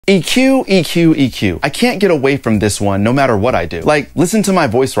EQ, EQ, EQ. I can't get away from this one no matter what I do. Like, listen to my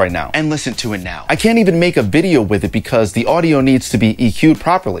voice right now. And listen to it now. I can't even make a video with it because the audio needs to be EQ'd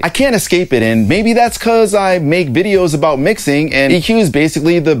properly. I can't escape it, and maybe that's cause I make videos about mixing and EQ is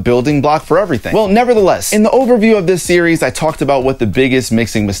basically the building block for everything. Well, nevertheless, in the overview of this series, I talked about what the biggest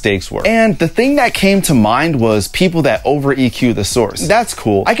mixing mistakes were. And the thing that came to mind was people that over EQ the source. That's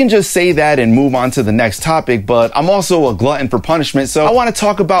cool. I can just say that and move on to the next topic, but I'm also a glutton for punishment, so I want to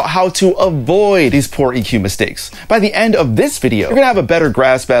talk about how to avoid these poor EQ mistakes. By the end of this video, you're gonna have a better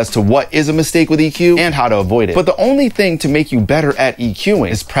grasp as to what is a mistake with EQ and how to avoid it. But the only thing to make you better at EQing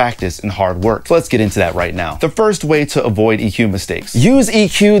is practice and hard work. So let's get into that right now. The first way to avoid EQ mistakes: use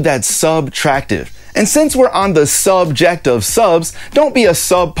EQ that's subtractive. And since we're on the subject of subs, don't be a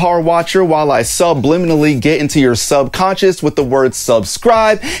subpar watcher while I subliminally get into your subconscious with the word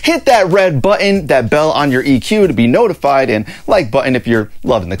subscribe. Hit that red button, that bell on your EQ to be notified, and like button if you're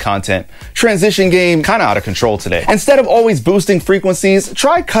loving the content. Transition game kinda out of control today. Instead of always boosting frequencies,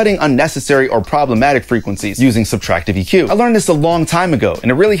 try cutting unnecessary or problematic frequencies using subtractive EQ. I learned this a long time ago,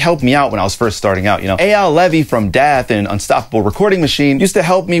 and it really helped me out when I was first starting out, you know. Al Levy from DAF and Unstoppable Recording Machine used to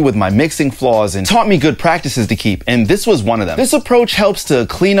help me with my mixing flaws and taught me good practices to keep, and this was one of them. This approach helps to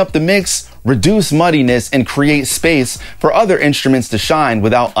clean up the mix, reduce muddiness, and create space for other instruments to shine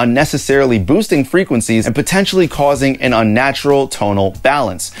without unnecessarily boosting frequencies and potentially causing an unnatural tonal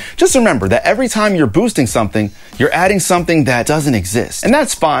balance. Just remember that every time you're boosting something, you're adding something that doesn't exist. And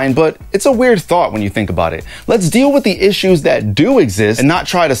that's fine, but it's a weird thought when you think about it. Let's deal with the issues that do exist and not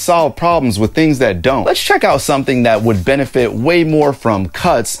try to solve problems with things that don't. Let's check out something that would benefit way more from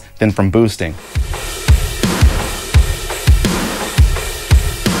cuts than from boosting.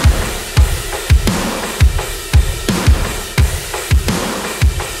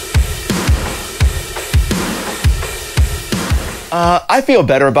 I feel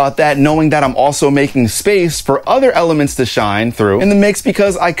better about that knowing that I'm also making space for other elements to shine through in the mix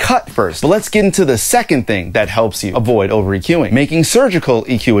because I cut first. But let's get into the second thing that helps you avoid over EQing: making surgical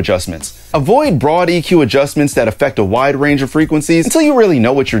EQ adjustments. Avoid broad EQ adjustments that affect a wide range of frequencies until you really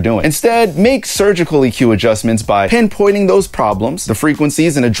know what you're doing. Instead, make surgical EQ adjustments by pinpointing those problems, the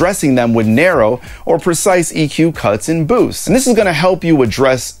frequencies, and addressing them with narrow or precise EQ cuts and boosts. And this is going to help you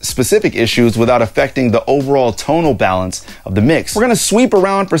address specific issues without affecting the overall tonal balance of the mix. We're going to sweep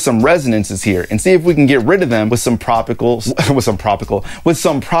around for some resonances here and see if we can get rid of them with some proper surgical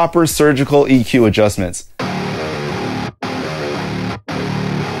EQ adjustments.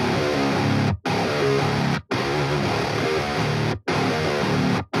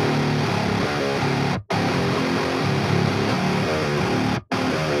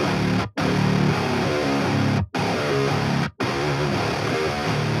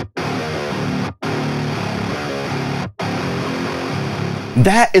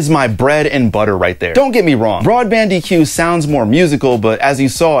 That is my bread and butter right there. Don't get me wrong, broadband EQ sounds more musical, but as you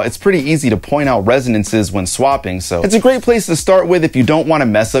saw, it's pretty easy to point out resonances when swapping, so it's a great place to start with if you don't want to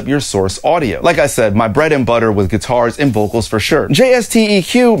mess up your source audio. Like I said, my bread and butter with guitars and vocals for sure. JST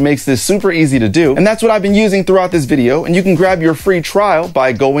EQ makes this super easy to do, and that's what I've been using throughout this video, and you can grab your free trial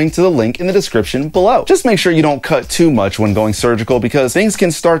by going to the link in the description below. Just make sure you don't cut too much when going surgical because things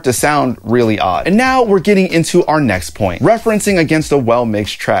can start to sound really odd. And now we're getting into our next point: referencing against a well-mixed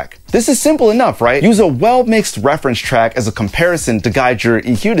track. This is simple enough, right? Use a well-mixed reference track as a comparison to guide your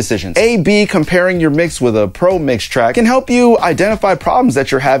EQ decisions. A/B comparing your mix with a pro mix track can help you identify problems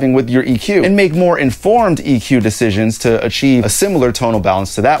that you're having with your EQ and make more informed EQ decisions to achieve a similar tonal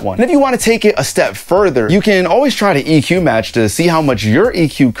balance to that one. And if you want to take it a step further, you can always try to EQ match to see how much your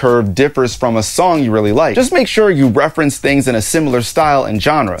EQ curve differs from a song you really like. Just make sure you reference things in a similar style and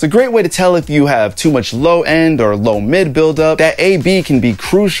genre. It's a great way to tell if you have too much low end or low mid buildup. That A/B can be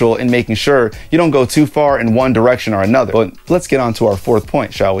crucial in making sure you don't go too far in one direction or another. But let's get on to our fourth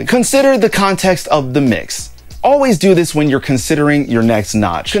point, shall we? Consider the context of the mix. Always do this when you're considering your next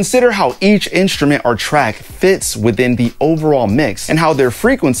notch. Consider how each instrument or track fits within the overall mix and how their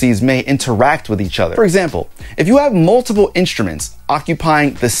frequencies may interact with each other. For example, if you have multiple instruments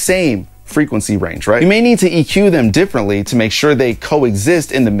occupying the same frequency range, right? You may need to EQ them differently to make sure they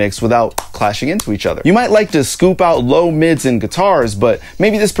coexist in the mix without clashing into each other. You might like to scoop out low mids and guitars, but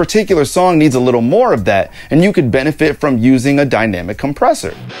maybe this particular song needs a little more of that, and you could benefit from using a dynamic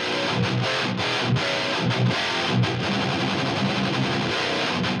compressor.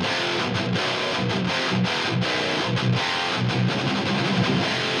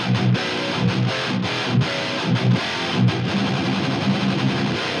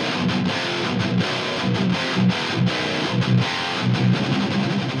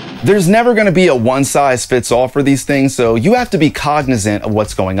 There's never going to be a one-size-fits-all for these things, so you have to be cognizant of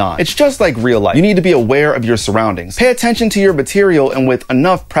what's going on. It's just like real life. You need to be aware of your surroundings. Pay attention to your material, and with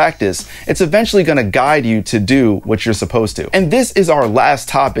enough practice, it's eventually going to guide you to do what you're supposed to. And this is our last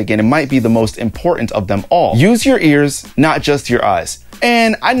topic, and it might be the most important of them all. Use your ears, not just your eyes.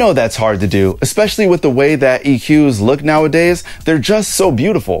 And I know that's hard to do, especially with the way that EQs look nowadays. They're just so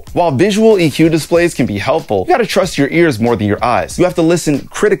beautiful. While visual EQ displays can be helpful, you gotta trust your ears more than your eyes. You have to listen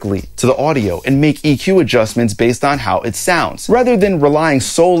critically to the audio and make EQ adjustments based on how it sounds, rather than relying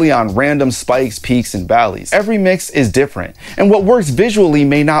solely on random spikes, peaks, and valleys. Every mix is different, and what works visually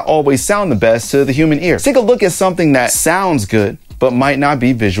may not always sound the best to the human ear. Take a look at something that sounds good, but might not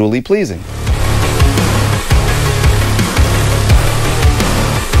be visually pleasing.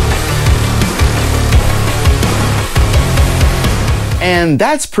 And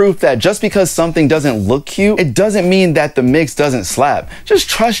that's proof that just because something doesn't look cute, it doesn't mean that the mix doesn't slap. Just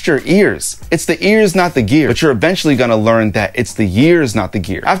trust your ears. It's the ears, not the gear. But you're eventually gonna learn that it's the years, not the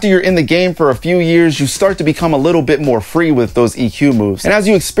gear. After you're in the game for a few years, you start to become a little bit more free with those EQ moves. And as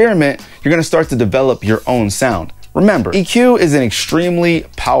you experiment, you're gonna start to develop your own sound. Remember, EQ is an extremely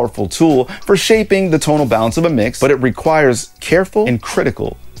powerful tool for shaping the tonal balance of a mix, but it requires careful and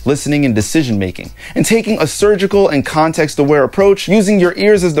critical listening and decision making, and taking a surgical and context-aware approach, using your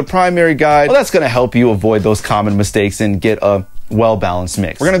ears as the primary guide. Well, that's gonna help you avoid those common mistakes and get a well-balanced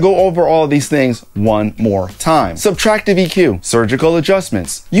mix. We're gonna go over all of these things one more time. Subtractive EQ, surgical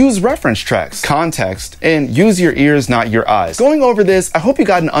adjustments, use reference tracks, context, and use your ears, not your eyes. Going over this, I hope you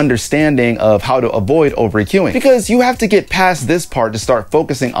got an understanding of how to avoid over EQing, because you have to get past this part to start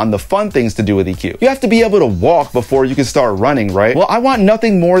focusing on the fun things to do with EQ. You have to be able to walk before you can start running, right? Well, I want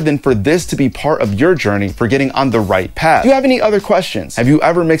nothing more than for this to be part of your journey for getting on the right path. Do you have any other questions? Have you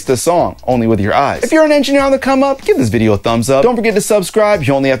ever mixed a song only with your eyes? If you're an engineer on the come up, give this video a thumbs up. Don't forget to subscribe.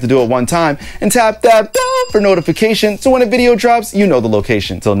 You only have to do it one time, and tap that bell for notification so when a video drops, you know the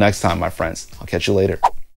location. Till next time, my friends, I'll catch you later.